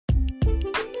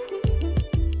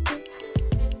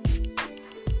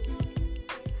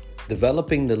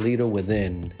Developing the Leader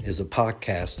Within is a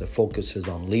podcast that focuses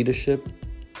on leadership,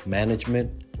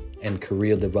 management, and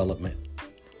career development.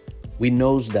 We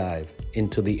nosedive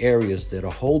into the areas that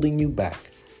are holding you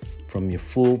back from your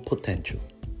full potential.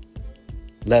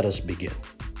 Let us begin.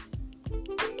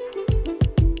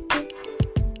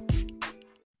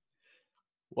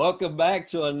 Welcome back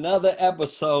to another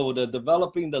episode of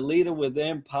Developing the Leader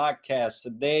Within podcast.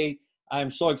 Today, I'm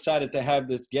so excited to have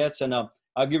this guest, and I'll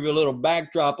give you a little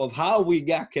backdrop of how we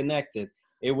got connected.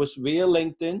 It was via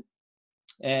LinkedIn,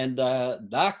 and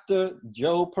Dr.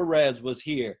 Joe Perez was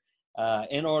here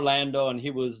in Orlando, and he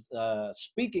was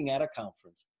speaking at a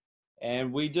conference.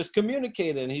 And we just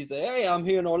communicated, and he said, "Hey, I'm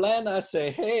here in Orlando." I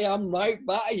said, "Hey, I'm right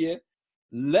by you.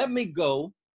 Let me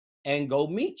go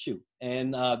meet you."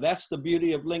 And that's the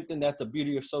beauty of LinkedIn. That's the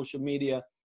beauty of social media,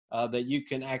 that you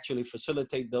can actually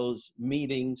facilitate those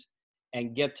meetings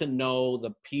and get to know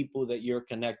the people that you're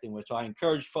connecting with. So I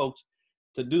encourage folks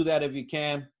to do that if you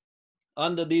can.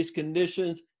 Under these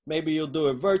conditions, maybe you'll do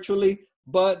it virtually,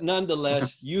 but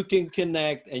nonetheless, you can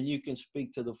connect and you can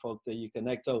speak to the folks that you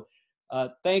connect. So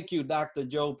thank you, Dr.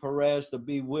 Joe Perez, to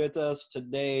be with us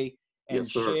today and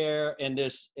share in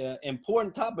this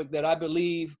important topic that I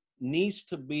believe needs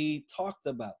to be talked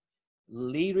about: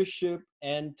 leadership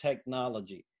and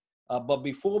technology. But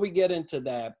before we get into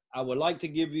that, I would like to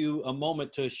give you a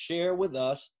moment to share with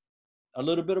us a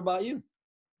little bit about you.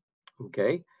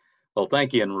 Okay. Well,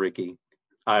 thank you, Enrique.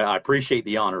 I appreciate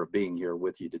the honor of being here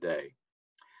with you today.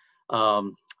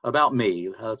 About me,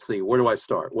 let's see, where do I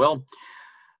start? Well,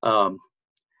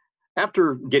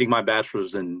 after getting my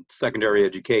bachelor's in secondary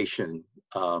education,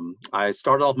 I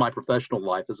started off my professional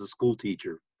life as a school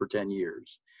teacher for 10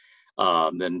 years,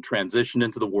 then transitioned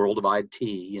into the world of IT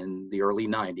in the early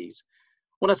 90s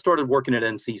when I started working at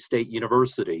NC State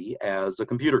University as a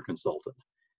computer consultant.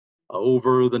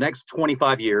 Over the next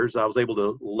 25 years, I was able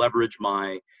to leverage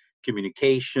my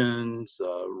communications,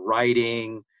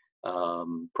 writing,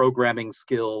 programming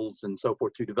skills, and so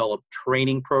forth to develop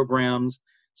training programs,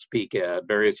 speak at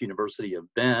various university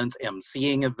events,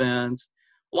 emceeing events,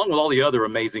 along with all the other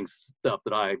amazing stuff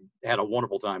that I had a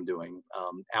wonderful time doing,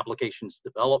 applications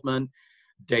development,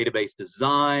 database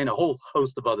design, a whole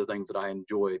host of other things that I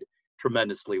enjoyed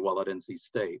tremendously while at NC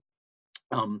State.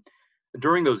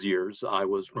 During those years, I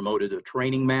was promoted to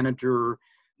training manager,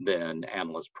 then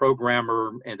analyst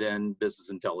programmer, and then business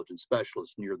intelligence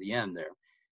specialist near the end there.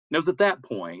 And it was at that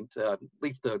point, at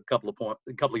least a couple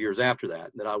of years after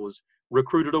that, that I was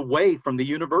recruited away from the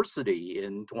university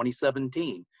in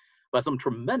 2017 by some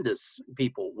tremendous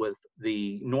people with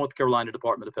the North Carolina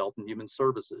Department of Health and Human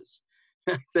Services.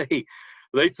 They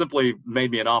simply made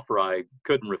me an offer I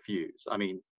couldn't refuse. I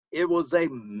mean, it was a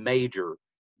major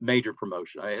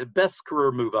promotion. Best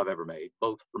career move I've ever made,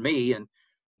 both for me and,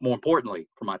 more importantly,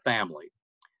 for my family.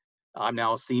 I'm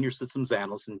now a senior systems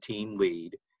analyst and team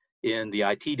lead in the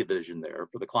IT division there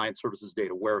for the Client Services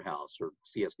Data Warehouse, or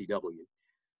CSDW.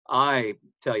 I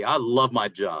tell you, I love my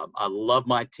job. I love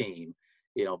my team.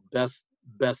 You know, best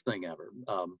thing ever.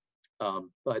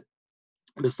 But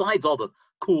besides all the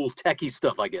cool techie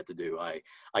stuff I get to do, I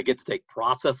get to take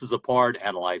processes apart,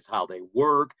 analyze how they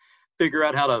work, figure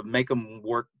out how to make them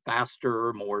work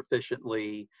faster, more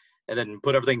efficiently, and then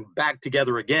put everything back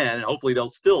together again, and hopefully they'll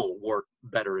still work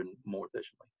better and more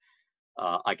efficiently.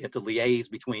 I get to liaise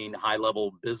between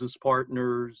high-level business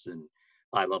partners and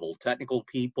high-level technical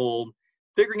people,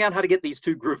 figuring out how to get these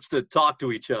two groups to talk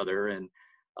to each other and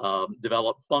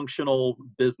develop functional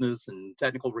business and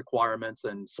technical requirements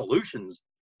and solutions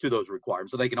to those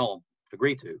requirements so they can all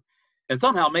agree to, and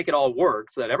somehow make it all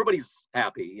work so that everybody's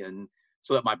happy and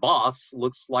so that my boss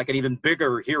looks like an even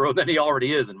bigger hero than he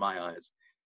already is in my eyes.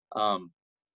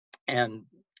 And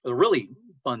the really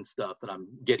fun stuff that I'm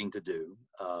getting to do,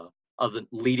 other than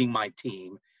leading my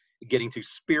team, getting to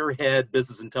spearhead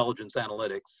business intelligence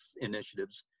analytics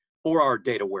initiatives for our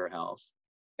data warehouse,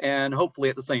 and hopefully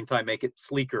at the same time make it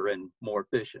sleeker and more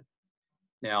efficient.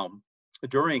 Now,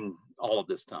 during all of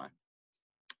this time,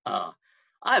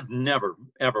 I've never,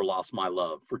 ever lost my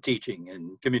love for teaching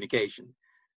and communication,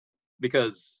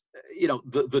 because, you know,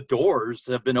 the doors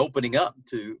have been opening up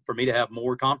for me to have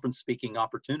more conference speaking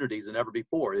opportunities than ever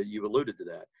before. You alluded to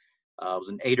that. I was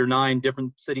in 8 or 9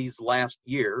 different cities last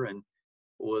year and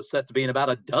was set to be in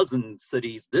about a dozen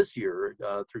cities this year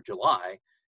through July,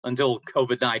 until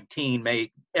COVID-19 made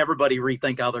everybody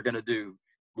rethink how they're going to do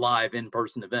live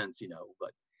in-person events, you know.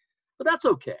 But that's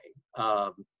okay. I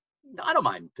don't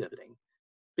mind pivoting,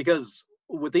 because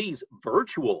with these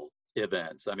virtual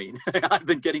events, I mean, I've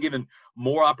been getting even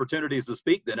more opportunities to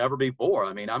speak than ever before.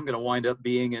 I mean, I'm going to wind up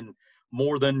being in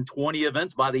more than 20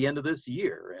 events by the end of this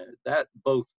year. And that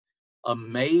both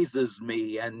amazes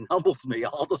me and humbles me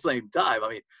all at the same time. I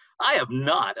mean, I am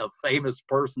not a famous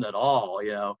person at all,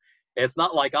 you know. It's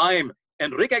not like I'm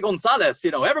Enrique Gonzalez,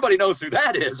 you know, everybody knows who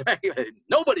that is, right?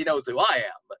 Nobody knows who I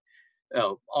am. But you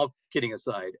know, all kidding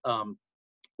aside,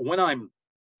 when I'm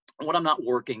not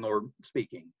working or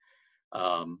speaking,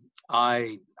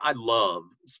 I love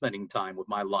spending time with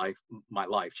my life. My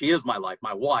life. She is my life,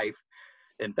 my wife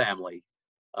and family.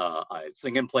 I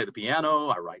sing and play the piano.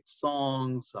 I write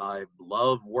songs. I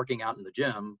love working out in the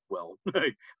gym. Well,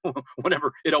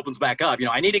 whenever it opens back up, you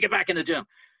know, I need to get back in the gym.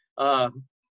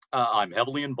 I'm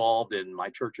heavily involved in my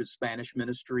church's Spanish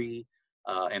ministry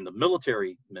and the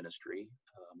military ministry.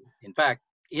 In fact,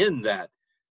 in that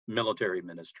military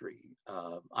ministry,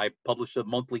 I publish a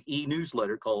monthly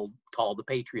e-newsletter called the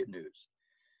Patriot News.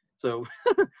 So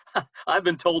I've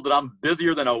been told that I'm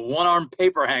busier than a one-armed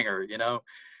paper hanger, you know.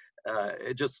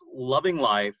 Just loving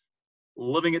life,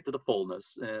 living it to the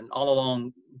fullness, and all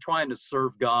along trying to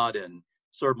serve God and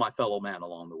serve my fellow man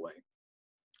along the way.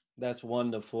 That's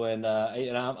wonderful, and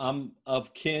I'm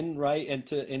of kin, right,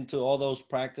 into all those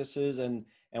practices and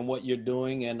what you're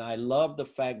doing, and I love the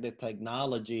fact that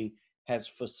technology has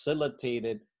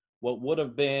facilitated what would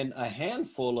have been a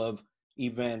handful of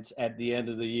events at the end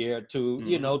of the year to,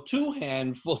 you know, two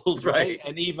handfuls, right,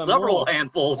 and even several more,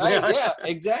 handfuls, right? Yeah,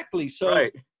 exactly. So,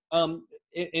 right.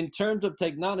 In terms of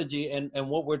technology and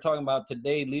what we're talking about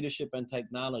today, leadership and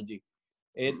technology,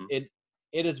 it it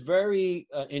it is very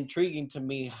intriguing to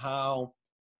me how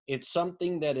it's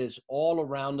something that is all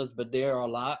around us, but there are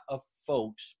a lot of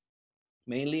folks,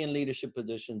 mainly in leadership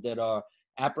positions, that are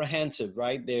apprehensive,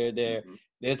 right?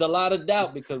 There's a lot of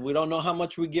doubt because we don't know how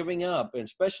much we're giving up, and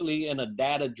especially in a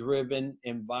data-driven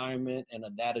environment and a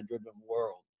data-driven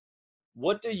world.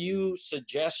 What do you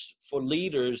suggest for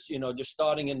leaders, you know, just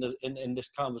starting in this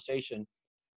conversation,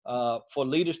 for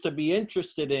leaders to be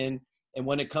interested in, and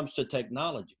when it comes to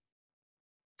technology?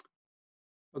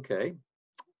 Okay,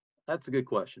 that's a good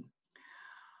question.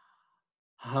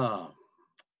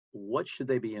 What should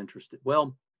they be interested?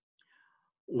 Well,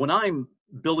 when I'm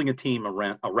building a team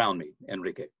around me,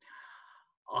 Enrique,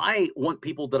 I want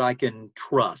people that I can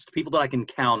trust, people that I can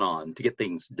count on to get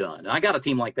things done. And I got a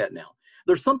team like that now.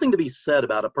 There's something to be said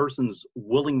about a person's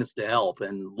willingness to help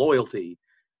and loyalty,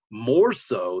 more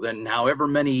so than however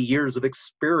many years of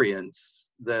experience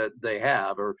that they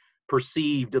have or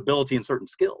perceived ability and certain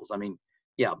skills. I mean,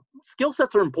 yeah, skill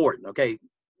sets are important, okay?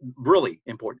 Really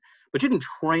important. But you can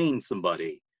train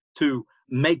somebody to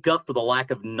make up for the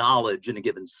lack of knowledge in a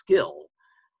given skill.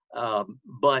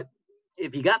 But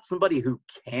if you got somebody who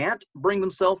can't bring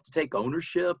themselves to take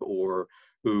ownership or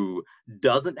who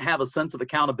doesn't have a sense of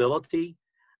accountability,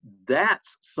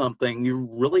 that's something you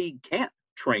really can't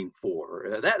train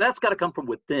for. That's got to come from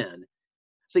within.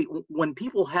 See, when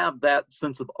people have that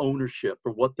sense of ownership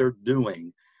for what they're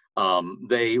doing,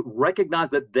 they recognize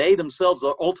that they themselves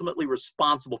are ultimately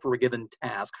responsible for a given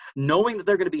task, knowing that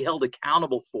they're going to be held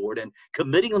accountable for it and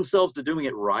committing themselves to doing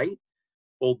it right.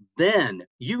 Well, then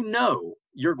you know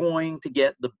you're going to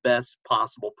get the best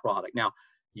possible product. Now,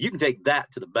 you can take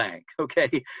that to the bank, okay?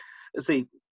 See,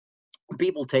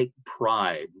 people take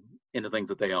pride in the things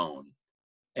that they own,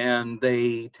 and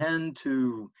they tend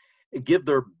to give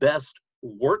their best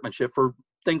workmanship for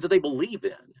things that they believe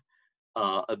in.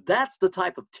 That's the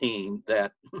type of team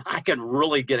that I can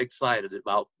really get excited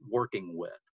about working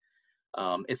with.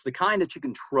 It's the kind that you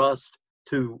can trust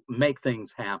to make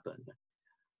things happen.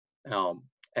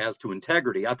 As to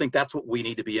integrity, I think that's what we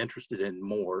need to be interested in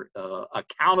more.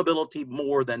 Accountability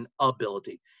more than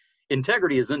ability.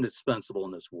 Integrity is indispensable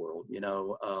in this world. You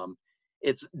know,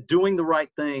 it's doing the right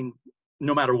thing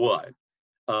no matter what.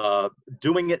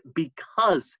 Doing it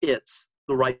because it's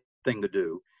the right thing to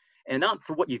do, and not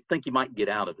for what you think you might get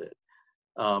out of it.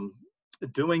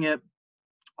 Doing it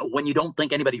when you don't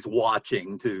think anybody's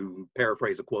watching, to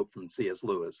paraphrase a quote from C.S.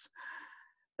 Lewis.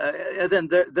 And then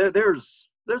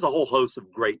there's a whole host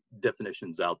of great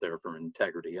definitions out there for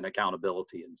integrity and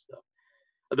accountability and stuff.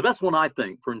 The best one, I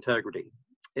think, for integrity,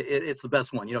 it's the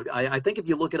best one. You know, I think if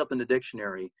you look it up in the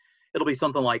dictionary, it'll be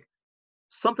something like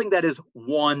something that is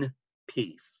one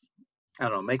piece. I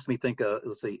don't know, makes me think of,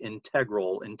 let's see,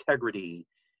 integrity,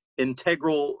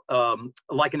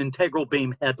 like an integral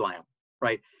beam headlamp,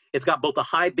 right? It's got both the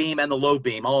high beam and the low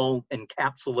beam all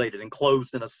encapsulated,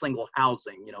 enclosed in a single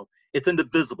housing. You know, it's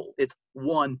indivisible. It's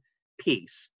one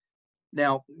piece.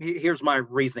 Now, here's my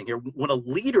reasoning here. When a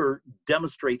leader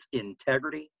demonstrates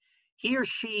integrity, he or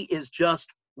she is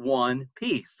just one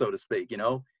piece, so to speak. You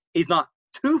know, he's not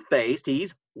two-faced,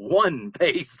 he's one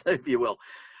face, if you will.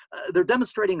 They're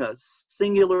demonstrating a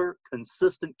singular,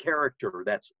 consistent character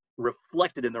that's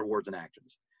reflected in their words and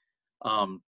actions.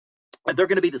 And they're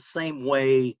going to be the same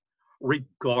way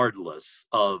regardless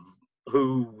of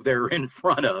who they're in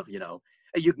front of.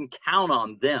 You can count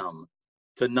on them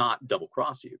to not double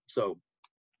cross you. So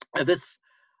this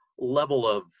level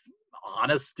of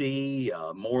honesty,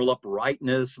 moral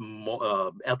uprightness,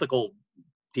 ethical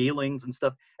dealings and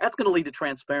stuff, that's going to lead to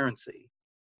transparency.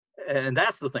 And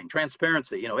that's the thing,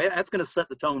 transparency, that's going to set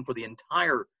the tone for the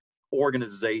entire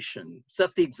organization,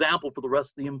 sets the example for the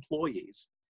rest of the employees.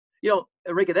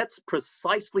 Enrique, that's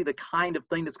precisely the kind of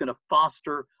thing that's going to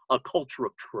foster a culture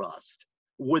of trust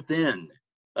within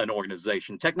an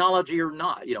organization, technology or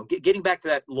not. Getting back to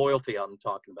that loyalty I'm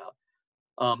talking about,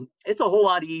 it's a whole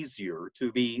lot easier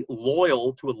to be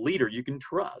loyal to a leader you can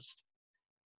trust.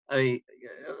 Let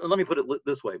me put it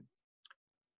this way.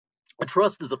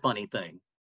 Trust is a funny thing,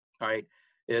 all right?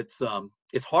 It's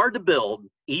hard to build,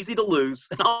 easy to lose,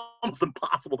 and almost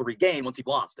impossible to regain once you've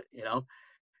lost it,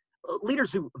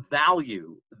 Leaders who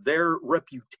value their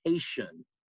reputation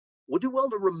will do well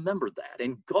to remember that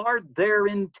and guard their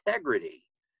integrity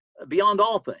beyond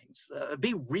all things.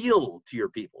 Be real to your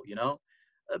people,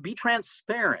 be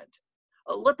transparent.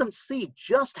 Let them see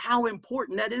just how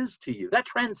important that is to you. That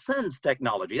transcends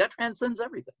technology. That transcends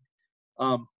everything.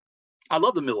 I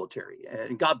love the military,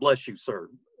 and God bless you, sir.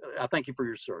 I thank you for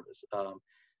your service.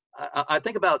 I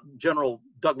think about General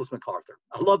Douglas MacArthur.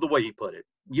 I love the way he put it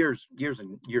years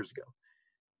and years ago.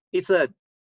 He said,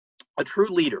 a true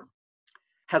leader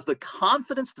has the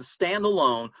confidence to stand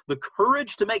alone, the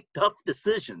courage to make tough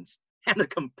decisions, and the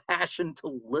compassion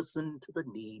to listen to the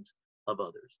needs of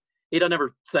others. He doesn't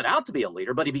ever set out to be a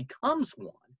leader, but he becomes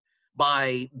one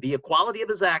by the equality of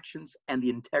his actions and the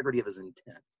integrity of his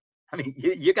intent. I mean,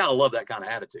 you got to love that kind of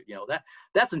attitude.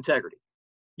 That's integrity.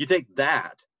 You take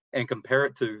that and compare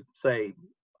it to, say,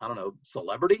 I don't know,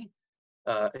 celebrity.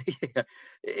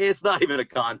 It's not even a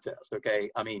contest. Okay.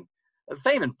 I mean,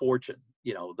 fame and fortune,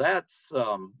 that's,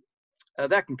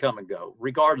 that can come and go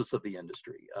regardless of the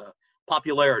industry.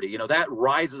 Popularity, that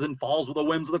rises and falls with the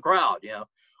whims of the crowd.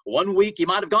 One week you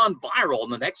might have gone viral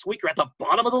and the next week you're at the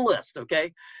bottom of the list.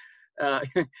 Okay.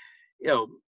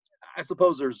 I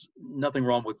suppose there's nothing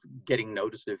wrong with getting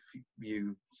noticed if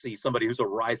you see somebody who's a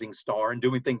rising star and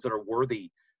doing things that are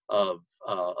worthy of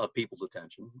people's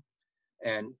attention.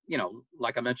 And,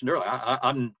 like I mentioned earlier,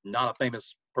 I'm not a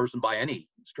famous person by any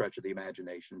stretch of the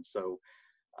imagination. So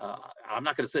I'm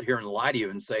not going to sit here and lie to you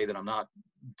and say that I'm not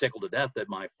tickled to death that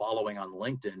my following on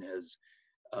LinkedIn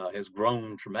has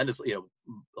grown tremendously,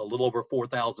 a little over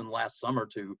 4,000 last summer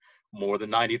to more than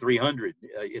 9,300,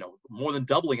 more than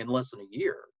doubling in less than a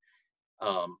year.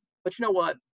 But you know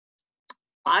what?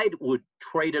 I would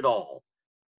trade it all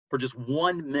for just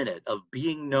 1 minute of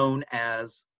being known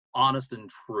as honest and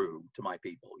true to my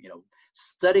people,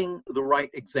 setting the right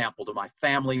example to my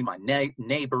family, my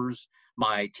neighbors,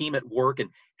 my team at work, and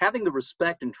having the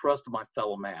respect and trust of my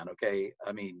fellow man. Okay.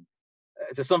 I mean,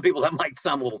 to some people that might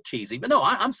sound a little cheesy, but no,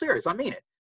 I'm serious. I mean it.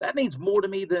 That means more to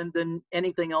me than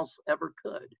anything else ever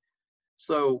could.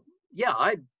 So yeah,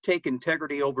 I'd take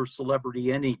integrity over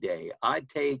celebrity any day. I'd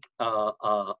take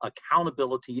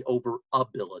accountability over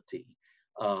ability.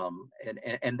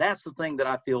 And that's the thing that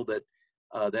I feel that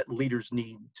that leaders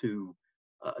need to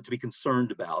be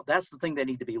concerned about. That's the thing they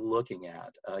need to be looking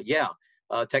at.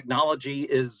 Technology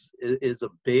is a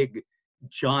big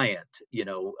giant,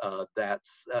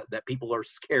 that people are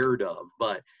scared of.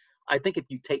 But I think if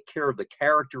you take care of the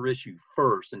character issue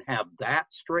first and have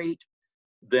that straight,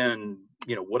 then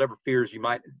whatever fears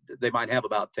they might have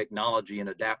about technology and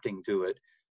adapting to it,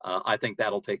 I think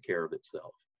that'll take care of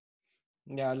itself.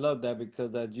 Yeah, I love that,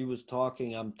 because as you was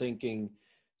talking, I'm thinking,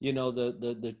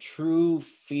 the true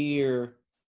fear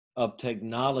of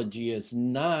technology is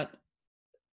not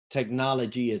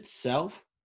technology itself,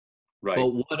 right?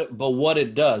 But what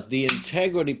it does, the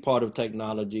integrity part of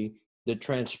technology, the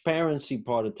transparency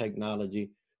part of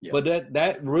technology, Yeah. but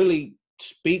that really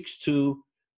speaks to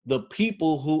the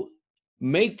people who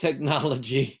make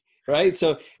technology, right?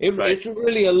 So it's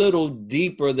really a little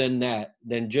deeper than that,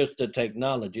 than just the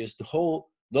technology. It's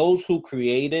those who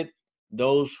create it,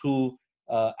 those who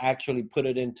actually put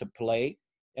it into play.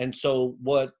 And so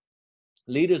what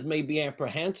leaders may be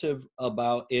apprehensive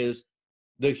about is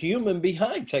the human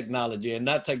behind technology and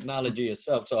not technology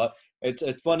itself. So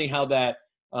it's funny how that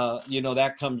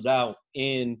that comes out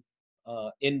in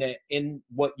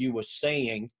what you were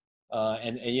saying,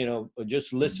 and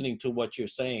just listening to what you're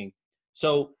saying.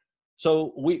 So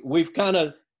we've kind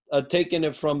of taken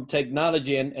it from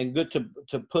technology, and good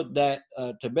to put that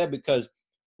to bed, because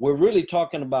we're really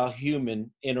talking about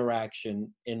human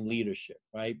interaction in leadership,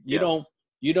 right? Yes.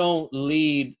 You don't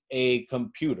lead a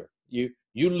computer. you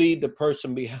lead the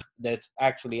person that's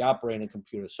actually operating a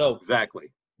computer. So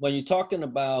Exactly. when you're talking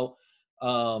about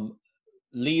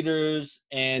leaders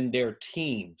and their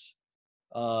teams,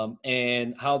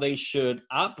 and how they should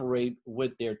operate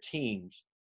with their teams,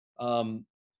 um,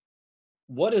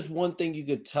 what is one thing you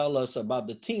could tell us about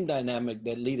the team dynamic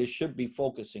that leaders should be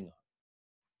focusing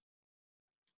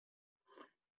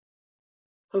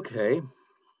on? Okay,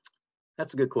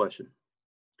 that's a good question.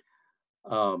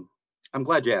 Um, I'm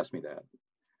glad you asked me that.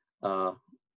 Uh,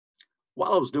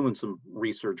 while I was doing some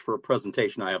research for a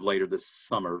presentation I have later this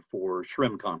summer for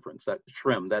SHRM conference,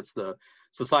 that's the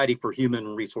Society for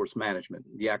Human Resource Management,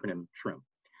 the acronym SHRM.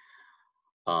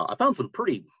 I found some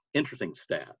pretty interesting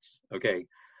stats. Okay,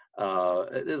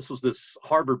 this was this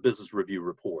Harvard Business Review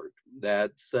report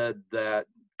that said that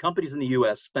companies in the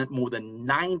U.S. spent more than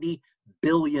 $90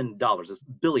 billion, that's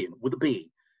billion with a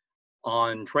B,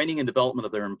 on training and development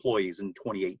of their employees in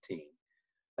 2018.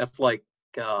 That's like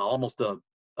almost a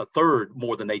third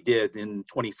more than they did in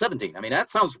 2017. I mean,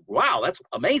 that sounds, wow, that's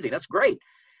amazing. That's great.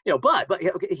 But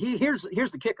okay, here's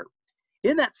the kicker.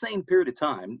 In that same period of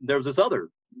time, there was this other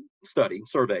survey,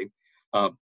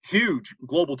 huge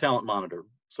global talent monitor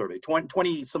survey,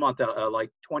 20 some odd, like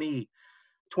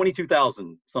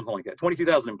 22,000, something like that,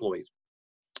 22,000 employees.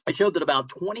 It showed that about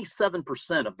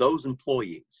 27% of those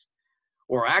employees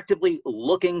were actively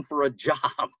looking for a job,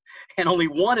 and only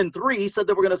 1 in 3 said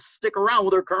they were going to stick around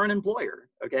with their current employer.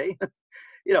 Okay,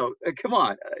 come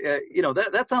on,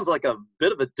 that sounds like a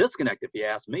bit of a disconnect, if you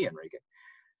ask me, Enrique.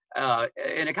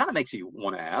 And it kind of makes you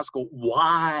want to ask, well,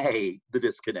 why the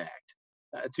disconnect?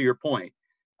 To your point,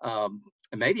 and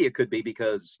maybe it could be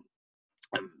because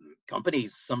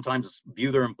companies sometimes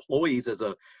view their employees as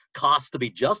a cost to be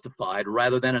justified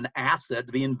rather than an asset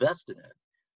to be invested in.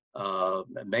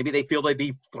 Maybe they feel they'd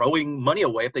be throwing money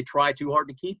away if they try too hard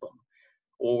to keep them,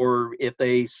 or if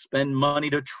they spend money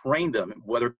to train them,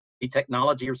 whether it be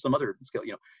technology or some other skill.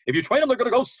 If you train them, they're going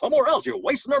to go somewhere else. You're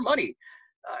wasting their money.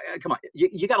 Come on,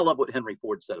 you got to love what Henry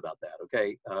Ford said about that.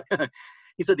 Okay,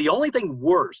 he said the only thing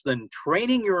worse than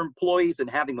training your employees and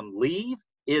having them leave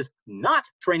is not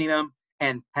training them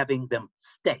and having them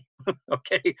stay.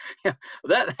 Okay, yeah,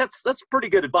 that's pretty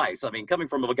good advice. I mean, coming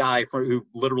from a guy who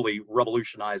literally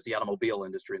revolutionized the automobile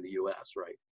industry in the U.S.,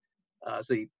 right?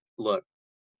 See, look,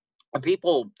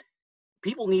 people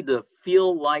need to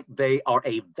feel like they are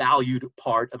a valued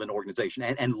part of an organization,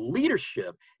 and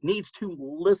leadership needs to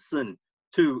listen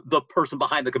to the person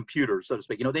behind the computer, so to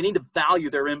speak. They need to value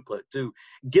their input, to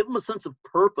give them a sense of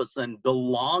purpose and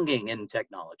belonging in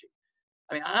technology.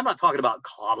 I mean, I'm not talking about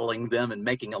coddling them and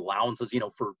making allowances,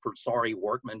 for sorry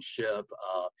workmanship,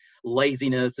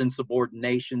 laziness,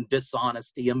 insubordination,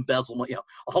 dishonesty, embezzlement,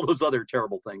 all those other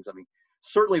terrible things. I mean,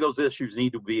 certainly those issues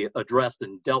need to be addressed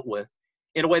and dealt with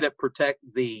in a way that protect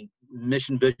the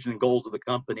mission, vision, and goals of the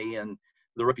company and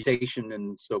the reputation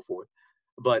and so forth.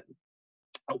 But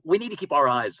we need to keep our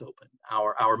eyes open,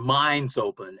 our minds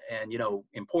open, and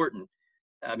important,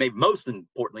 maybe most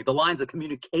importantly, the lines of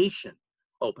communication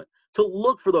open, to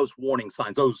look for those warning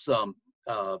signs, those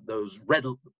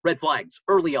red flags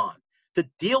early on, to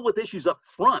deal with issues up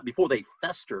front before they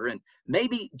fester, and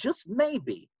maybe, just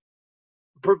maybe,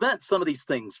 prevent some of these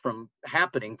things from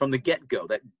happening from the get-go,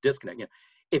 that disconnect.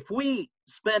 If we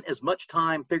spent as much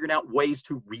time figuring out ways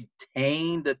to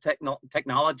retain the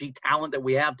technology talent that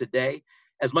we have today,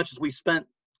 as much as we spent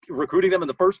recruiting them in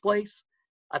the first place,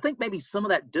 I think maybe some of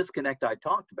that disconnect I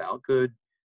talked about could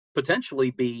potentially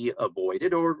be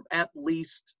avoided, or at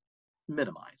least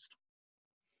minimized.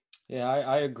 Yeah,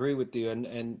 I agree with you.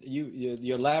 And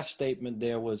your last statement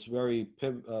there was very,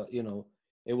 it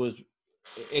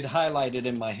highlighted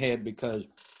in my head, because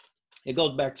it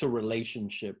goes back to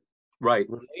relationship. Right.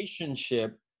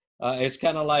 Relationship. It's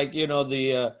kind of like,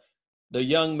 the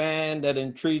young man that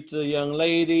entreats a young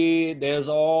lady. There's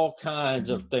all kinds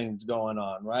of things going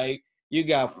on, right? You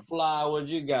got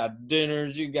flowers, you got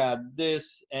dinners, you got this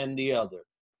and the other.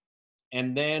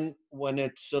 And then when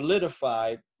it's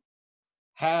solidified,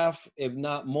 half, if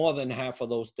not more than half of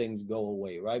those things go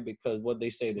away, right? Because what they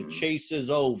say, the chase is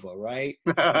over, right?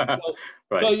 So,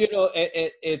 right. so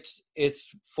it's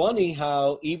funny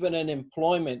how even in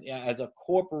employment, as a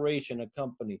corporation, a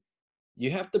company, you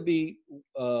have to be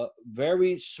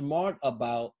very smart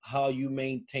about how you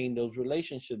maintain those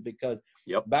relationships, because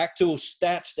back to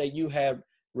stats that you have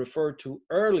referred to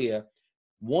earlier,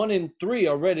 1 in 3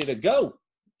 are ready to go.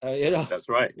 That's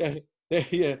right.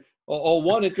 Yeah. Or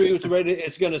 1 in 3 is ready.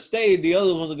 It's going to stay. The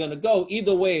other ones are going to go.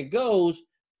 Either way it goes,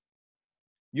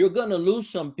 you're going to lose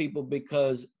some people,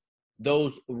 because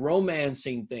those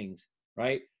romancing things,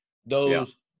 right?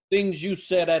 Those things you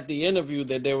said at the interview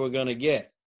that they were going to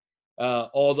get.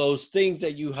 all those things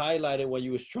that you highlighted when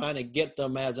you was trying to get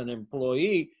them as an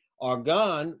employee are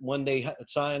gone when they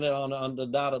sign it on the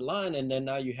dotted line. And then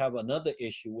now you have another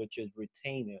issue, which is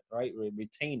retaining, right?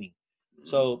 Retaining.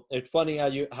 So it's funny how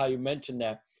you mentioned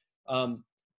that.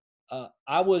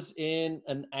 I was in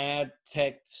an ad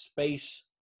tech space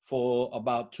for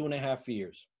about 2.5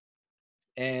 years,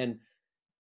 and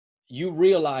you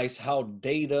realize how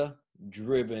data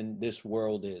driven this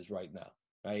world is right now,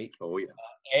 right? Oh yeah.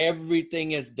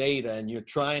 Everything is data, and you're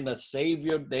trying to save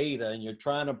your data, and you're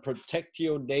trying to protect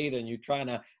your data, and you're trying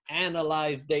to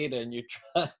analyze data, and you're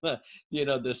trying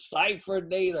to, decipher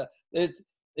data.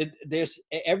 There's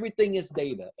everything is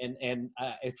data, and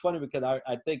it's funny because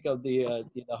I think of the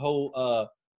whole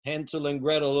Hansel and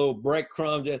Gretel little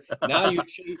breadcrumbs. And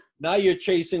now you're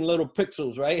chasing little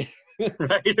pixels, right?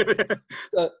 Right.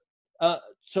 uh,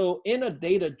 so in a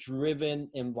data-driven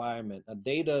environment, a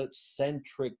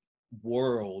data-centric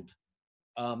world,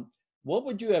 what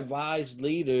would you advise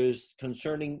leaders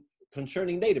concerning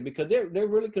data? Because they're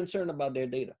really concerned about their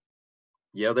data.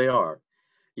 Yeah, they are.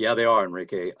 Yeah, they are,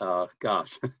 Enrique.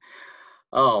 Gosh.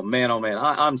 Oh man, oh man.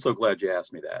 I'm so glad you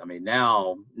asked me that. I mean,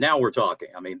 now we're talking.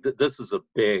 I mean, this is a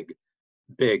big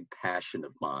passion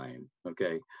of mine.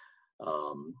 Okay.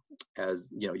 As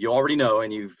you know, you already know,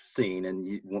 and you've seen,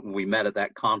 and when we met at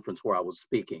that conference where I was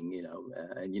speaking,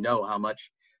 and you know how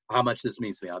much this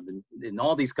means to me. I've been in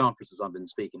all these conferences I've been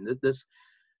speaking.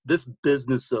 This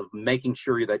business of making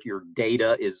sure that your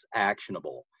data is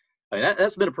actionable. I mean,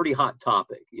 that's been a pretty hot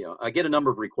topic. I get a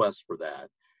number of requests for that.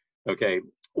 Okay,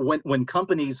 when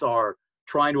companies are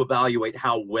trying to evaluate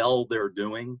how well they're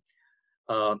doing,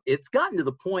 it's gotten to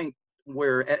the point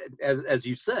where, as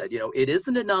you said, it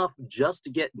isn't enough just to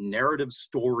get narrative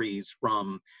stories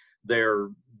from their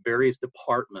various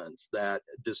departments that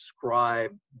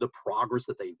describe the progress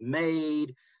that they've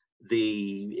made,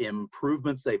 the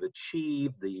improvements they've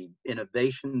achieved, the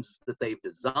innovations that they've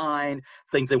designed,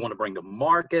 things they want to bring to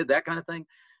market, that kind of thing.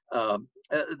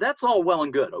 That's all well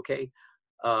and good, okay?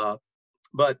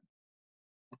 But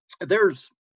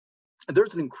there's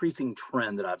an increasing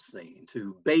trend that I've seen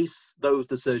to base those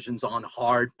decisions on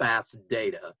hard, fast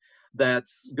data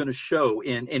that's going to show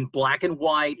in black and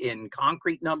white, in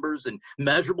concrete numbers and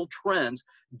measurable trends,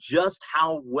 just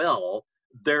how well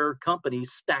their company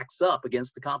stacks up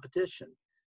against the competition.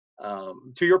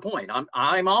 To your point,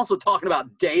 I'm also talking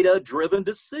about data-driven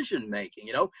decision making.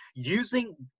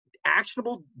 Using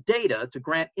actionable data to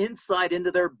grant insight into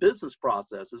their business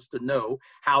processes to know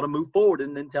how to move forward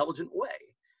in an intelligent way.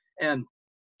 And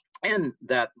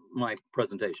that my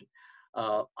presentation,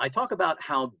 I talk about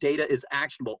how data is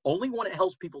actionable only when it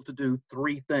helps people to do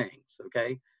three things,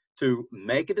 okay? To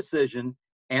make a decision,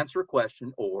 answer a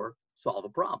question, or solve a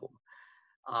problem.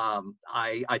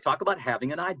 I talk about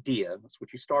having an idea. That's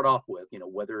what you start off with,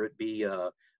 whether it be,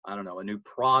 a new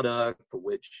product for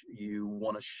which you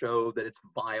want to show that it's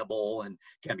viable and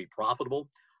can be profitable,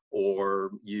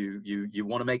 or you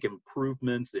want to make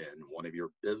improvements in one of your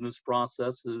business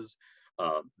processes,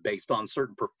 based on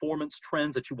certain performance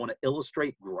trends that you want to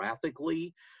illustrate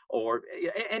graphically, or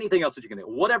anything else that you can do.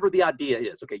 Whatever the idea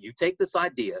is, okay, you take this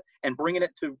idea and bringing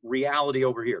it to reality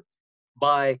over here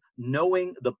by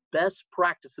knowing the best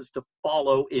practices to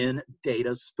follow in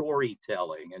data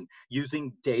storytelling and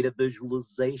using data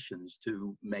visualizations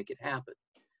to make it happen.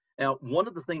 Now, one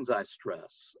of the things I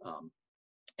stress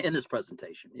in this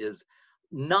presentation is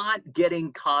not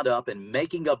getting caught up in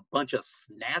making a bunch of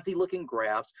snazzy looking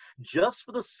graphs just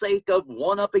for the sake of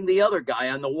one-upping the other guy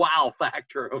on the wow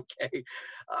factor, okay?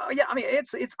 Yeah, I mean,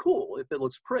 it's cool if it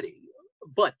looks pretty,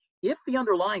 but if the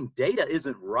underlying data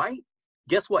isn't right,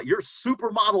 guess what? Your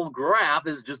supermodel graph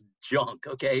is just junk,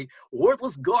 okay?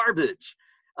 Worthless garbage.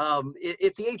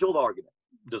 It's the age-old argument.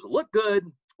 Does it look good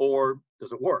or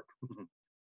does it work?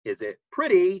 Is it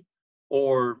pretty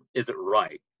or is it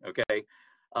right, okay?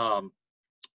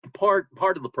 Part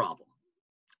of the problem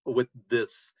with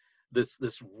this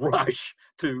rush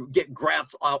to get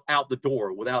graphs out the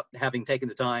door without having taken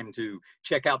the time to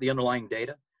check out the underlying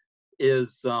data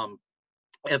is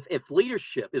if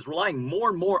leadership is relying more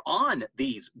and more on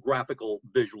these graphical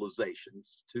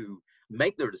visualizations to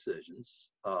make their decisions,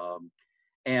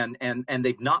 and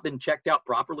they've not been checked out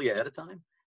properly ahead of time,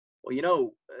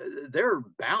 well, they're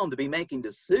bound to be making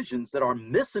decisions that are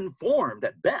misinformed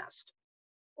at best,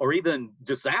 or even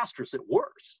disastrous at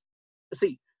worst.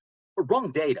 See,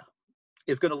 wrong data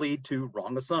is going to lead to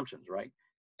wrong assumptions, right?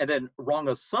 And then wrong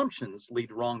assumptions lead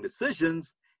to wrong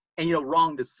decisions, and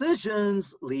wrong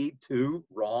decisions lead to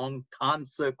wrong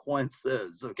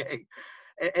consequences, okay?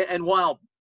 And while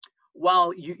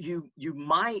you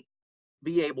might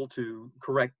be able to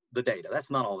correct the data. That's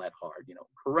not all that hard,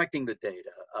 correcting the data,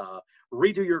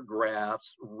 redo your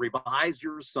graphs, revise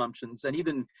your assumptions, and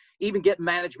even get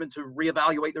management to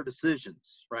reevaluate their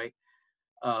decisions, right?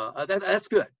 That's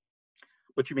good.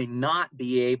 But you may not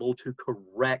be able to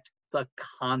correct the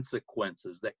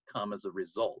consequences that come as a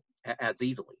result as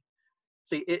easily.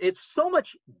 See, it's so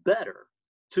much better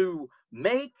to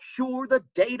make sure the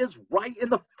data's right in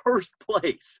the first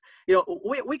place.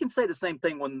 We can say the same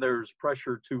thing when there's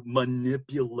pressure to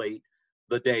manipulate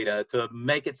the data, to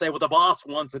make it say what the boss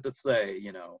wants it to say,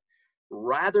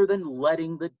 rather than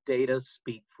letting the data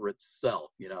speak for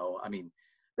itself. I mean,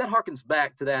 that harkens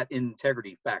back to that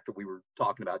integrity factor we were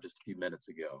talking about just a few minutes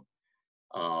ago.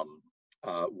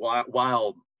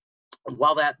 While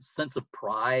that sense of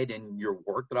pride in your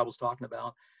work that I was talking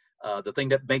about, the thing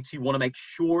that makes you want to make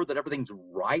sure that everything's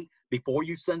right before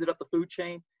you send it up the food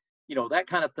chain, that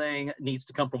kind of thing needs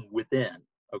to come from within,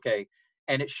 okay?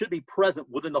 And it should be present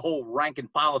within the whole rank and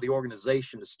file of the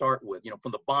organization to start with,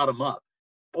 from the bottom up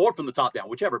or from the top down,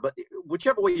 whichever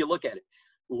way you look at it.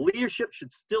 Leadership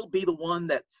should still be the one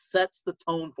that sets the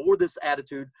tone for this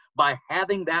attitude by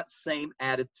having that same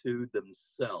attitude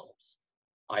themselves.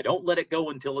 I don't let it go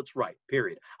until it's right,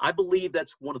 period. I believe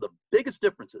that's one of the biggest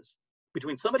differences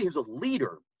between somebody who's a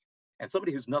leader and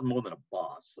somebody who's nothing more than a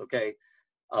boss, okay?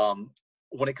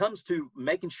 When it comes to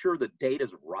making sure the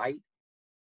data's right,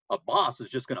 a boss is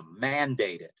just gonna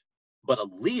mandate it, but a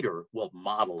leader will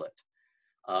model it.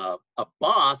 A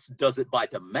boss does it by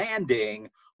demanding,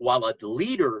 while a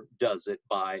leader does it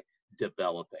by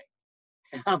developing.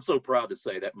 And I'm so proud to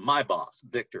say that my boss,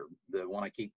 Victor, the one I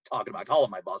keep talking about, I call him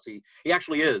my boss, he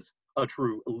actually is a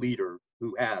true leader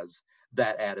who has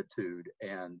that attitude.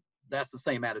 And that's the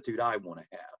same attitude I want to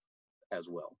have as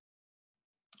well.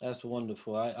 That's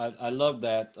wonderful. I love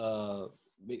that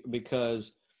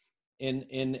because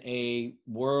in a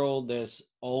world that's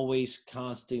always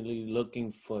constantly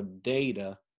looking for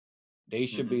data, they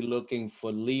should be looking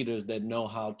for leaders that know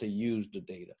how to use the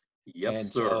data. Yes, and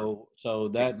sir. so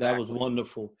that was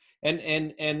wonderful.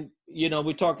 And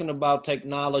we're talking about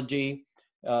technology,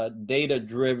 data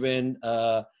driven.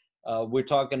 We're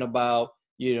talking about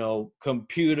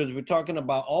computers. We're talking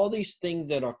about all these things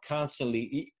that are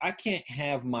constantly. I can't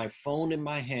have my phone in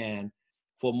my hand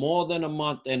for more than a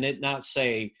month and it not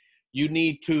say you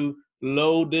need to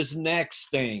load this next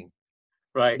thing,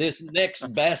 right? This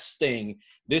next best thing.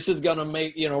 This is gonna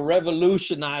make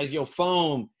revolutionize your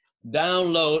phone.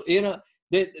 Download.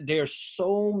 There's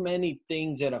so many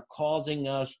things that are causing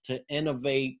us to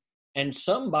innovate, and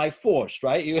some by force,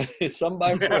 right? Some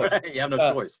by force. You have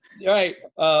no choice. Right.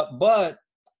 But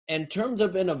in terms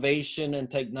of innovation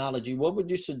and technology, what would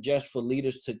you suggest for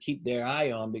leaders to keep their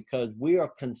eye on? Because we are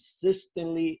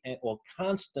consistently or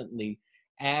constantly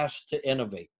asked to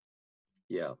innovate.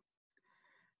 Yeah.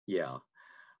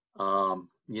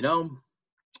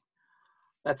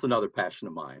 That's another passion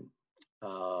of mine.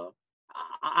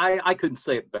 I couldn't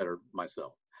say it better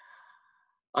myself.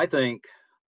 I think,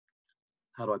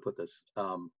 how do I put this?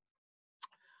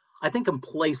 I think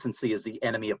complacency is the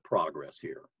enemy of progress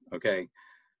here, okay?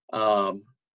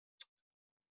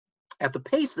 At the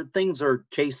pace that things are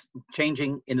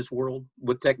changing in this world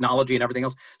with technology and everything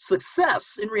else,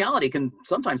 success in reality can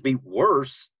sometimes be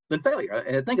worse than failure.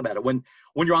 And think about it, when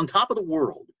you're on top of the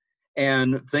world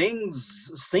and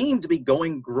things seem to be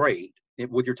going great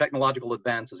with your technological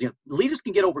advances, leaders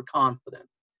can get overconfident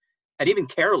and even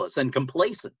careless and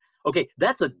complacent. Okay,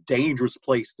 that's a dangerous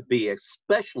place to be,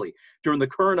 especially during the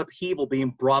current upheaval being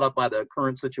brought up by the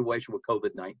current situation with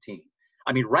COVID-19.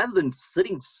 I mean, rather than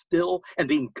sitting still and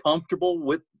being comfortable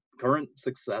with current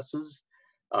successes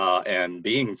and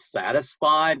being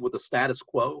satisfied with the status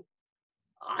quo,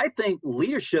 I think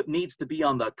leadership needs to be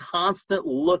on the constant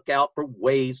lookout for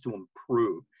ways to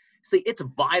improve. See, it's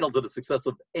vital to the success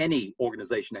of any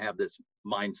organization to have this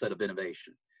mindset of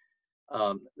innovation.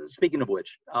 Speaking of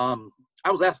which, I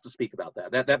was asked to speak about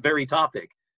that very topic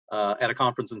at a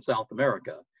conference in South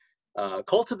America.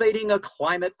 Cultivating a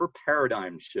climate for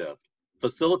paradigm shift,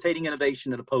 facilitating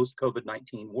innovation in a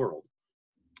post-COVID-19 world.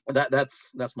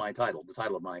 That's my title, the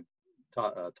title of my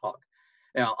talk.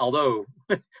 Now, although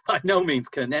by no means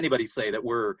can anybody say that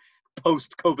we're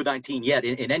post-COVID-19 yet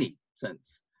in any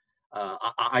sense,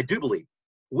 I do believe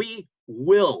we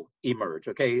will emerge,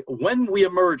 okay? When we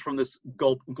emerge from this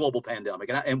global pandemic,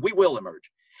 and we will emerge,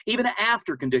 even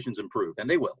after conditions improve, and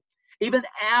they will, even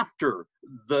after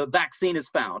the vaccine is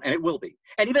found, and it will be,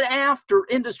 and even after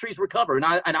industries recover, and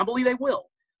I believe they will,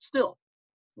 still,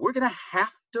 we're gonna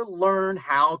have to learn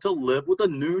how to live with a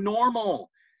new normal.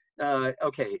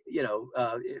 okay,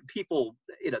 people,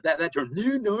 that term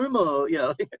new normal,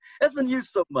 has been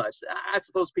used so much. I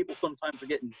suppose people sometimes are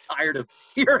getting tired of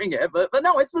hearing it, but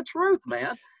no, it's the truth,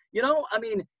 man. I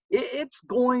mean, it's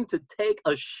going to take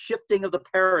a shifting of the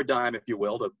paradigm, if you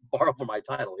will, to borrow from my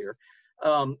title here,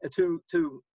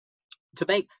 to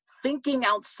make thinking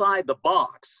outside the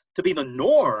box to be the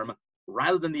norm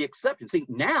rather than the exception. See,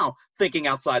 now thinking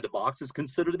outside the box is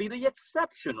considered to be the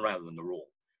exception rather than the rule.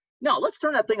 No, let's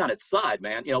turn that thing on its side,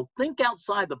 man. Think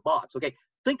outside the box. Okay,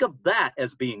 think of that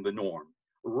as being the norm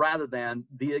rather than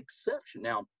the exception.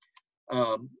 Now,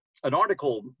 an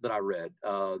article that I read,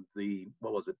 what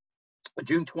was it?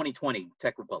 June 2020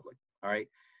 Tech Republic. All right,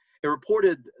 it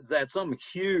reported that some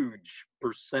huge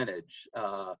percentage,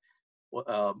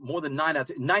 more than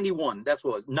 91. That's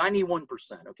what it was, 91%.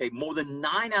 Okay, more than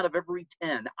 9 out of every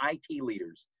 10 IT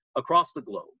leaders across the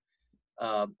globe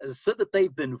said that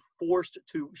they've been forced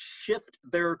to shift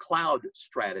their cloud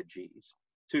strategies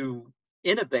to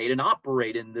innovate and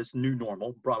operate in this new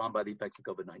normal brought on by the effects of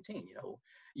COVID-19.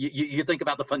 You think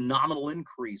about the phenomenal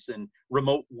increase in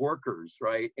remote workers,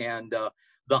 right? And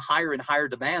the higher and higher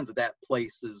demands that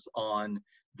places on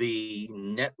the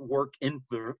network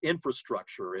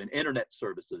infrastructure and internet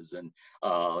services and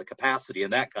capacity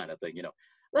and that kind of thing.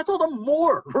 That's all the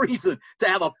more reason to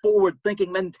have a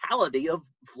forward-thinking mentality of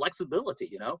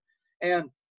flexibility, and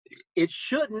it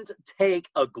shouldn't take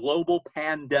a global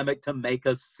pandemic to make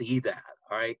us see that,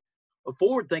 all right?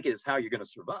 Forward thinking is how you're going to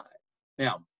survive.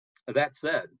 Now, that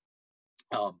said,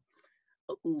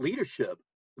 leadership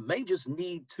may just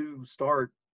need to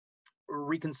start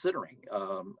reconsidering,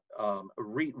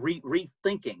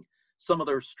 rethinking some of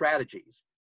their strategies,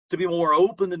 to be more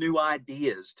open to new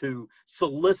ideas, to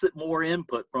solicit more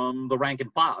input from the rank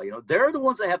and file. They're the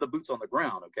ones that have the boots on the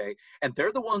ground, okay? And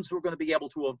they're the ones who are going to be able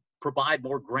to provide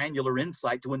more granular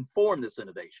insight to inform this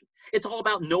innovation. It's all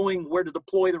about knowing where to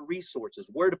deploy the resources,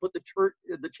 where to put the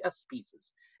chess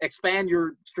pieces, expand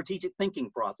your strategic thinking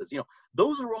process.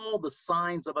 Those are all the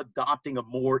signs of adopting a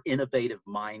more innovative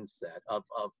mindset, of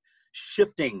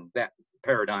shifting that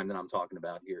paradigm that I'm talking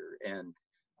about here. And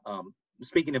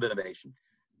speaking of innovation,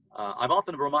 I've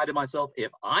often reminded myself,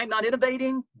 if I'm not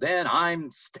innovating, then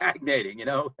I'm stagnating, and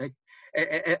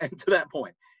to that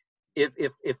point,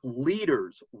 if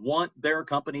leaders want their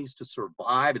companies to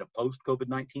survive in a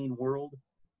post-COVID-19 world,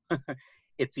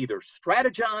 it's either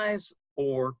strategize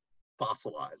or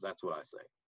fossilize. That's what I say.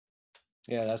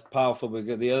 Yeah, that's powerful,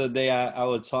 because the other day I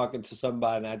was talking to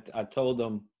somebody and I told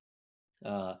them,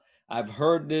 I've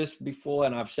heard this before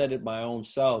and I've said it my own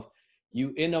self.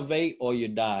 You innovate or you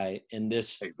die in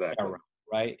this era,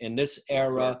 right? In this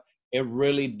era, it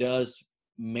really does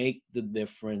make the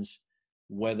difference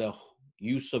whether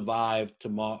you survive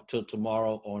till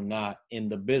tomorrow or not in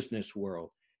the business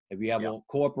world. If you have a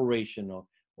corporation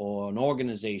or an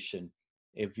organization,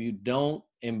 if you don't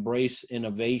embrace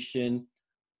innovation,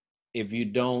 if you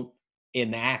don't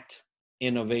enact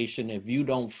innovation, if you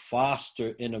don't foster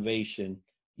innovation,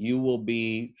 you will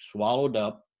be swallowed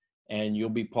up and you'll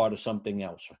be part of something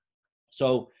else.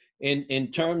 So in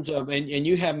terms of, and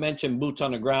you have mentioned boots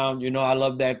on the ground, I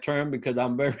love that term because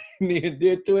I'm very near and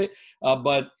dear to it.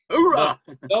 But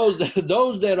those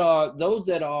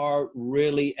that are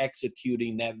really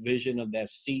executing that vision of that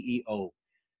CEO,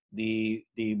 the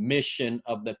mission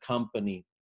of the company,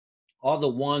 are the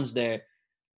ones that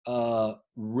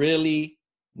really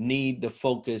need the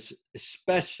focus,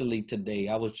 especially today.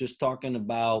 I was just talking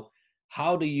about,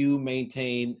 how do you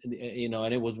maintain,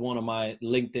 and it was one of my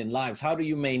LinkedIn lives, how do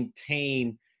you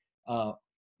maintain,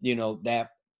 that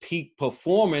peak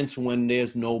performance when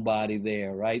there's nobody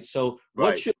there, right? So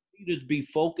what should leaders be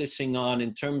focusing on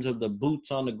in terms of the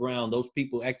boots on the ground, those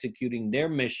people executing their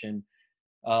mission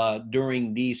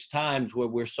during these times where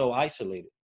we're so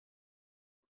isolated?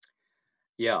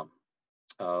 Yeah,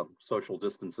 social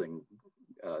distancing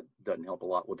doesn't help a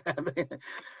lot with that.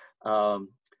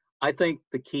 I think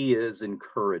the key is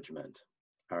encouragement.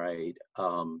 All right.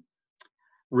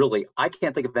 Really, I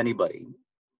can't think of anybody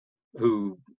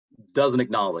who doesn't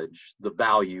acknowledge the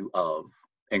value of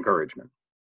encouragement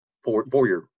for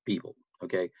your people.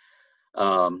 Okay.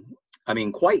 I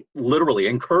mean, quite literally,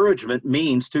 encouragement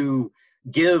means to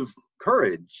give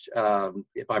courage.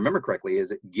 If I remember correctly,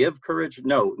 is it give courage?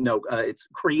 No, it's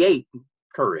create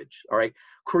courage. All right.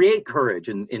 Create courage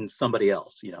in somebody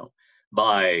else,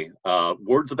 by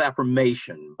words of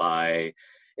affirmation, by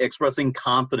expressing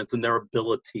confidence in their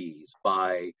abilities,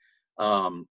 by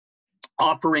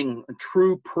offering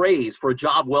true praise for a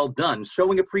job well done,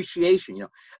 showing appreciation.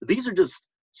 These are just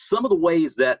some of the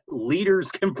ways that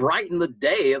leaders can brighten the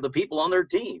day of the people on their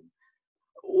team.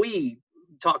 We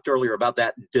talked earlier about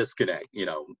that disconnect,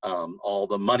 all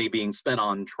the money being spent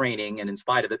on training, and in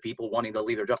spite of it, people wanting to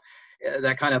leave their job.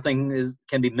 That kind of thing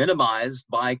can be minimized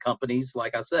by companies,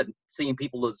 like I said, seeing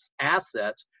people as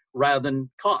assets rather than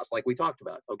costs, like we talked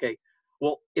about. Okay,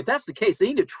 well, if that's the case, they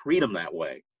need to treat them that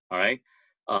way. All right.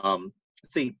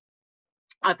 See,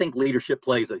 I think leadership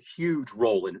plays a huge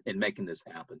role in making this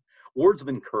happen. Words of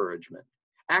encouragement,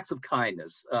 acts of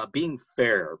kindness, being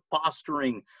fair,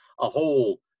 fostering a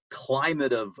whole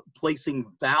climate of placing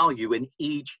value in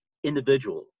each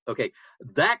individual. Okay,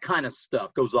 that kind of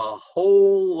stuff goes a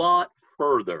whole lot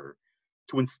further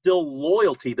to instill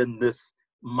loyalty than this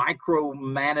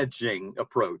micromanaging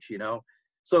approach,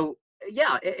 So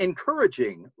yeah,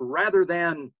 encouraging rather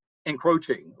than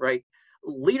encroaching, right?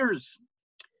 Leaders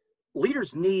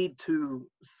need to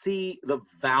see the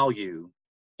value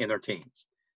in their teams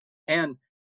and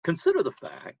consider the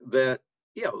fact that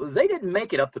they didn't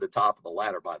make it up to the top of the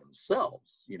ladder by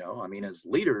themselves. I mean, as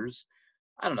leaders,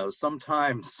 I don't know,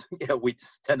 sometimes we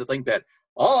tend to think that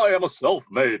I am a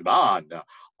self-made man,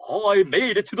 I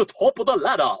made it to the top of the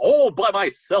ladder all by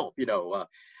myself.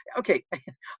 Okay,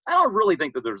 I don't really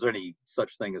think that there's any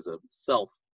such thing as a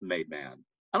self-made man.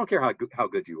 I don't care how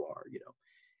good you are.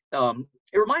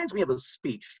 It reminds me of a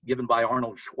speech given by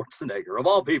Arnold Schwarzenegger, of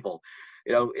all people.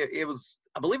 It was,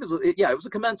 I believe it was a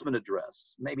commencement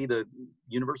address, maybe the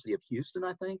University of Houston,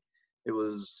 I think. It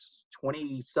was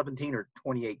 2017 or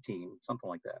 2018, something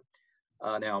like that.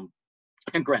 Now,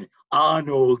 and granted,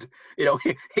 Arnold,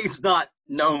 he's not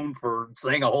known for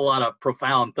saying a whole lot of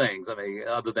profound things. I mean,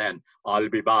 other than I'll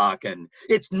be back and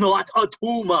it's not a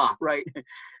tumor, right?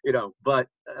 But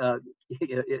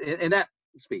in that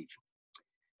speech,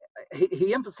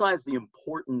 he emphasized the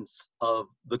importance of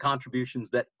the contributions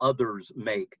that others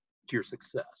make to your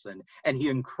success. And he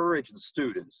encouraged the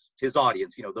students, his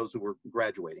audience, those who were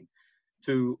graduating,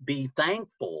 to be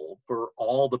thankful for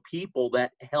all the people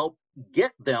that helped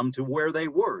get them to where they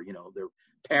were, their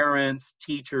parents,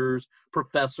 teachers,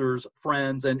 professors,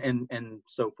 friends, and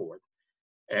so forth.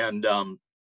 And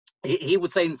he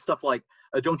would say stuff like,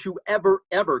 don't you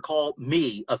ever call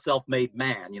me a self-made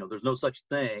man. There's no such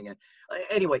thing. And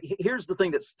anyway, here's the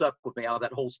thing that stuck with me out of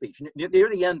that whole speech. Near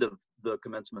the end of the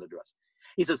commencement address,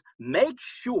 he says, make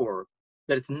sure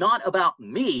that it's not about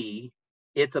me,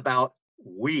 it's about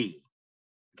we.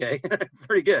 Okay,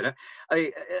 pretty good. Huh?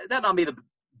 That might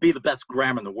be the best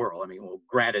grammar in the world. I mean, well,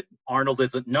 granted, Arnold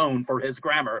isn't known for his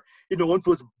grammar, known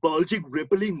for his bulging,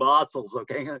 rippling muscles.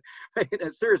 Okay,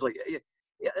 seriously,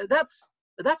 that's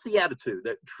the attitude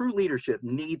that true leadership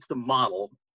needs to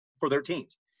model for their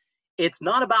teams. It's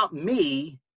not about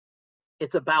me,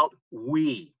 it's about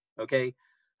we. Okay,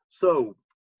 so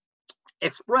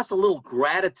express a little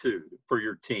gratitude for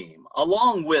your team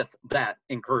along with that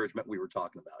encouragement we were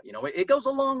talking about. It goes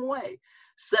a long way.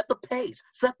 Set the pace,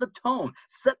 set the tone,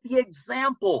 set the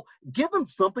example, give them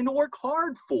something to work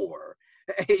hard for.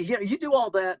 You do all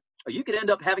that, you could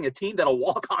end up having a team that'll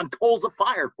walk on coals of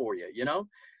fire for you.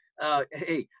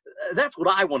 Hey, that's what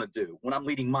I want to do when I'm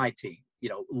leading my team.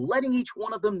 Letting each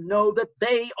one of them know that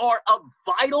they are a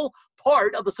vital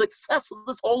part of the success of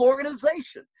this whole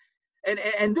organization.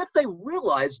 And if they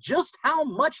realize just how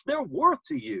much they're worth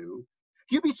to you,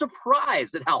 you'd be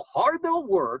surprised at how hard they'll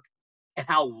work and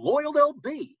how loyal they'll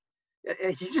be.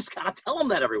 You just gotta tell them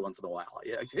that every once in a while.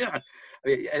 Yeah. I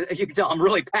mean, you can tell I'm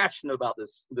really passionate about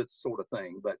this sort of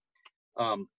thing. But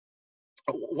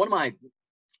one of my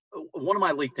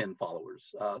LinkedIn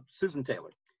followers, Susan Taylor,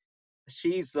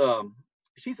 she's a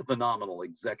phenomenal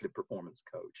executive performance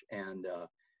coach, and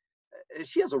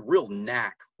she has a real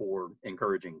knack for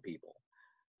encouraging people.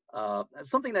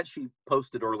 Something that she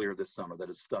posted earlier this summer that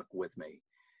has stuck with me.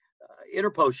 In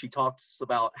her post, she talks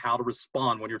about how to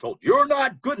respond when you're told you're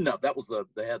not good enough. That was the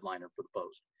headliner for the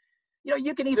post.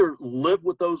 You can either live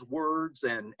with those words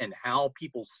and how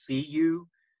people see you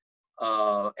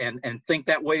and think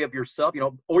that way of yourself,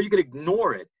 or you can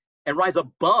ignore it and rise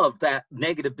above that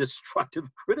negative, destructive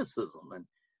criticism.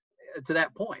 And to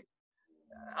that point,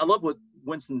 I love what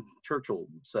Winston Churchill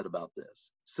said about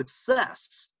this.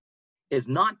 Success is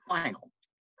not final.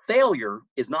 Failure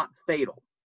is not fatal.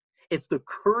 It's the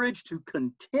courage to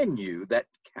continue that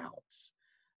counts.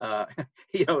 I'm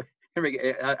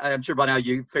sure by now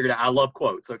you figured out I love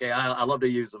quotes. Okay, I love to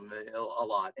use them a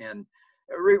lot. And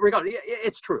regardless,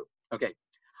 it's true. Okay,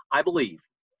 I believe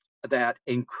that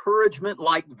encouragement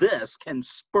like this can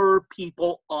spur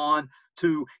people on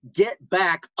to get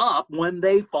back up when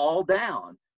they fall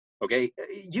down. Okay,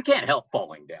 you can't help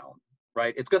falling down,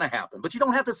 right? It's going to happen, but you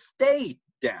don't have to stay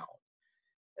down.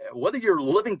 Whether you're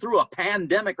living through a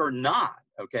pandemic or not,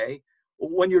 okay,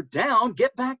 when you're down,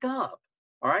 get back up,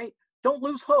 all right? don't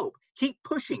lose hope. Keep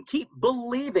pushing, keep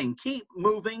believing, keep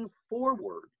moving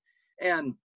forward.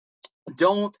 And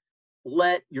don't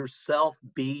let yourself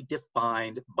be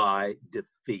defined by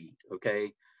defeat,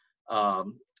 okay?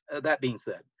 That being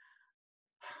said,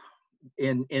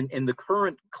 in the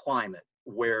current climate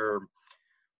where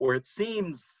it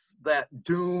seems that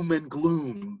doom and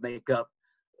gloom make up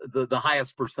the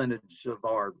highest percentage of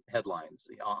our headlines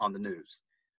on the news,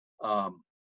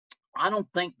 I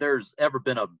don't think there's ever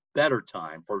been a better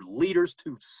time for leaders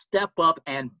to step up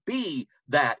and be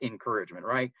that encouragement,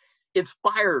 right?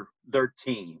 Inspire their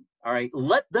team, all right?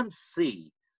 Let them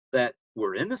see that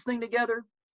we're in this thing together,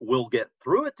 we'll get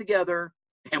through it together,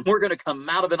 and we're going to come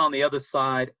out of it on the other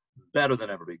side better than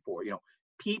ever before. You know,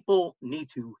 people need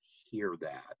to hear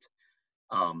that.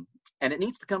 And it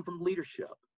needs to come from leadership.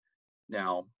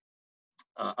 Now,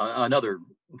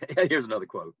 here's another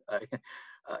quote.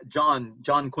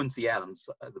 John Quincy Adams,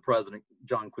 the president,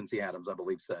 John Quincy Adams, I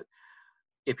believe, said,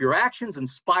 "If your actions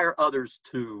inspire others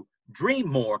to dream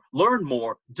more, learn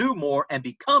more, do more, and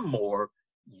become more,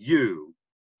 you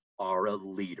are a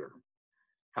leader."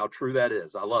 How true that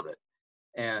is. I love it.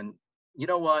 And you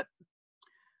know what?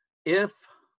 If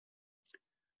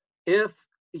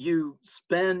you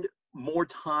spend more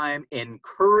time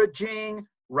encouraging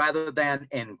rather than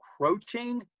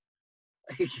encroaching,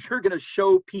 you're going to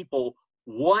show people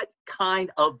what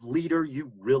kind of leader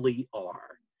you really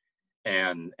are.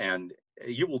 And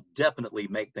you will definitely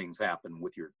make things happen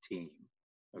with your team.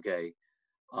 Okay.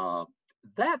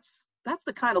 That's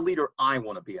the kind of leader I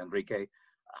want to be, Enrique.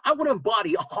 I want to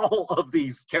embody all of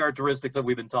these characteristics that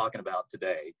we've been talking about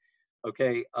today.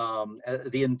 Okay.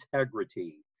 The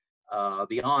integrity,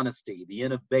 the honesty, the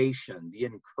innovation, the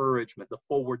encouragement, the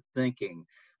forward thinking,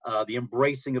 the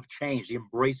embracing of change, the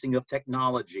embracing of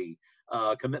technology,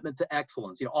 commitment to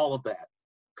excellence, you know, all of that.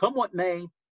 Come what may,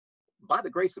 by the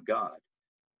grace of God,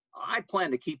 I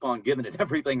plan to keep on giving it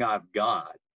everything I've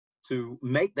got to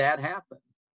make that happen.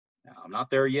 Now, I'm not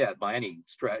there yet by any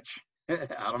stretch.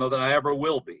 I don't know that I ever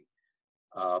will be,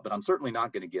 but I'm certainly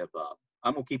not going to give up.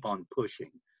 I'm going to keep on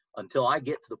pushing until I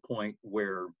get to the point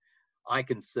where I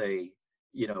can say,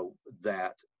 you know,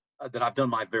 that I've done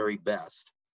my very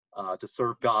best to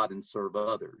serve God and serve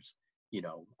others, you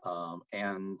know,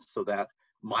 and so that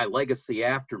my legacy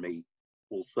after me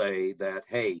will say that,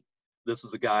 hey, this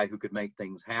was a guy who could make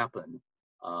things happen,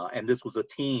 and this was a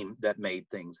team that made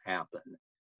things happen.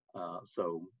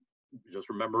 So just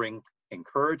remembering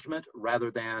encouragement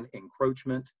rather than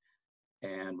encroachment,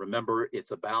 and remember,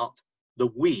 it's about the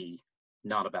we,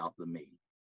 not about the me.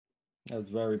 That's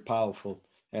very powerful.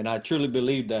 And I truly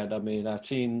believe that. I mean, I've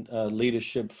seen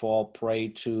leadership fall prey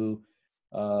to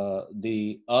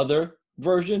the other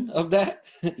version of that.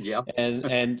 Yeah.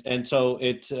 and so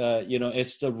it's, you know,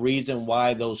 it's the reason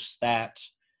why those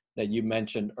stats that you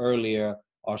mentioned earlier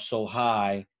are so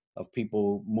high of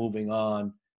people moving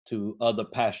on to other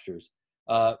pastures.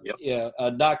 Yep. Yeah,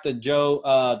 Dr.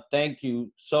 Joe, thank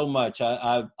you so much.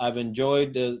 I've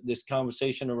enjoyed this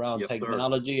conversation around Yes, sir.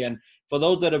 technology. And for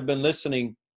those that have been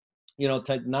listening, you know,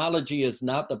 technology is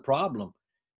not the problem.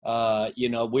 You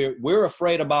know, we're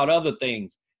afraid about other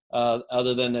things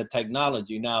other than the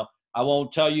technology. Now, I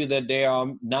won't tell you that there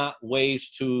are not ways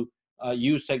to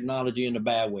use technology in a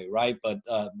bad way, right? But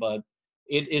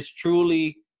it is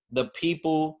truly the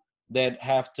people that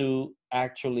have to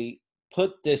actually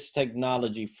put this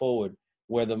technology forward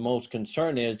where the most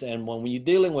concern is. And when you're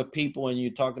dealing with people and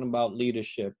you're talking about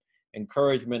leadership,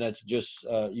 encouragement, as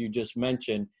you just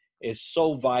mentioned, is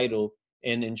so vital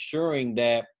in ensuring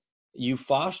that you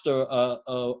foster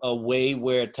a way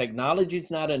where technology is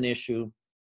not an issue,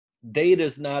 data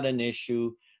is not an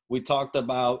issue. We talked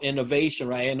about innovation,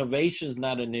 right? Innovation is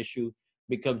not an issue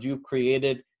because you've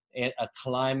created a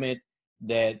climate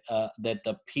that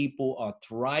the people are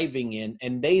thriving in,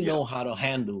 and they know how to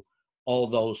handle all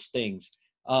those things.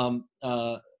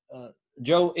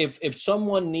 Joe, if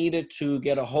someone needed to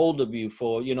get a hold of you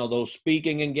for, you know, those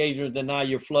speaking engagements that now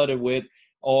you're flooded with,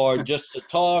 or just to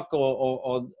talk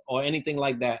or anything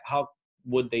like that, how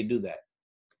would they do that?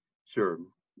 Sure.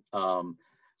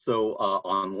 So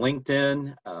on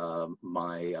LinkedIn,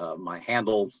 my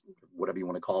handles, whatever you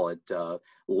want to call it,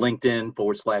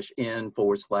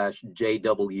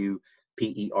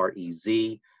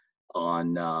 LinkedIn/N/JWPEREZ.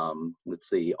 On let's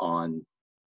see, on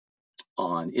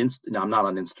no, I'm not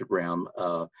on Instagram.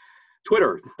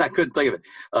 Twitter, I couldn't think of it.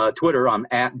 Twitter, I'm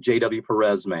at JW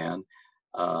Perez Man.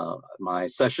 My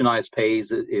Sessionize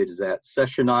page is at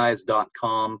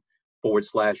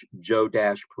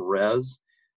sessionize.com/Joe-Perez.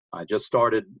 I just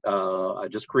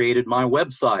created my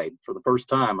website for the first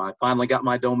time. I finally got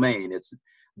my domain. It's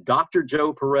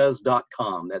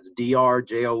drjoeperez.com. That's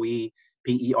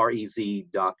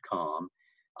drjoeperez.com.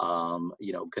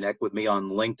 Connect with me on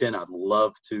LinkedIn. I'd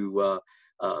love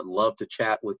to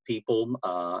chat with people,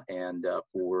 and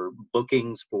for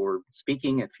bookings for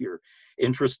speaking, if you're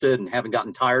interested and haven't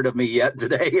gotten tired of me yet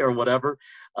today or whatever.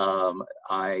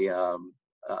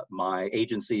 My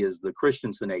agency is the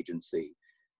Christensen Agency.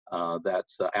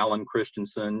 That's Alan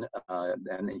Christensen,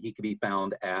 and he can be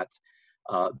found at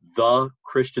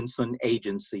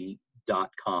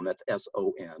thechristensenagency.com. That's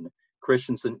S-O-N.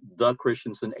 Christensen,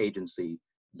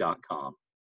 thechristensenagency.com.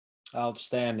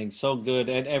 Outstanding. So good.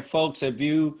 And folks, if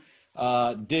you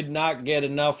did not get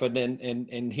enough,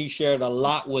 and he shared a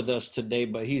lot with us today,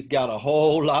 but he's got a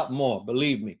whole lot more,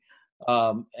 believe me.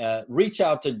 Reach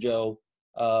out to Joe,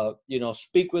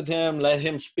 speak with him, let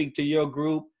him speak to your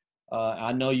group.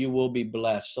 I know you will be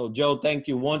blessed. So Joe, thank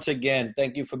you once again.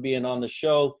 Thank you for being on the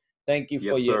show. Thank you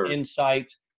for your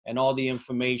insight and all the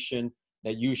information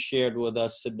that you shared with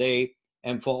us today.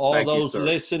 And for all those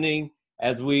listening,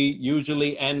 as we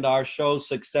usually end our show,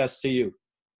 success to you.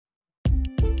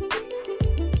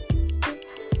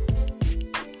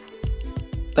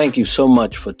 Thank you so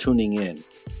much for tuning in.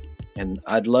 And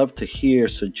I'd love to hear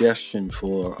suggestions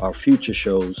for our future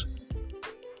shows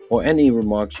or any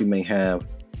remarks you may have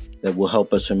that will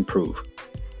help us improve.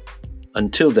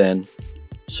 Until then,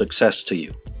 success to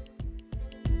you.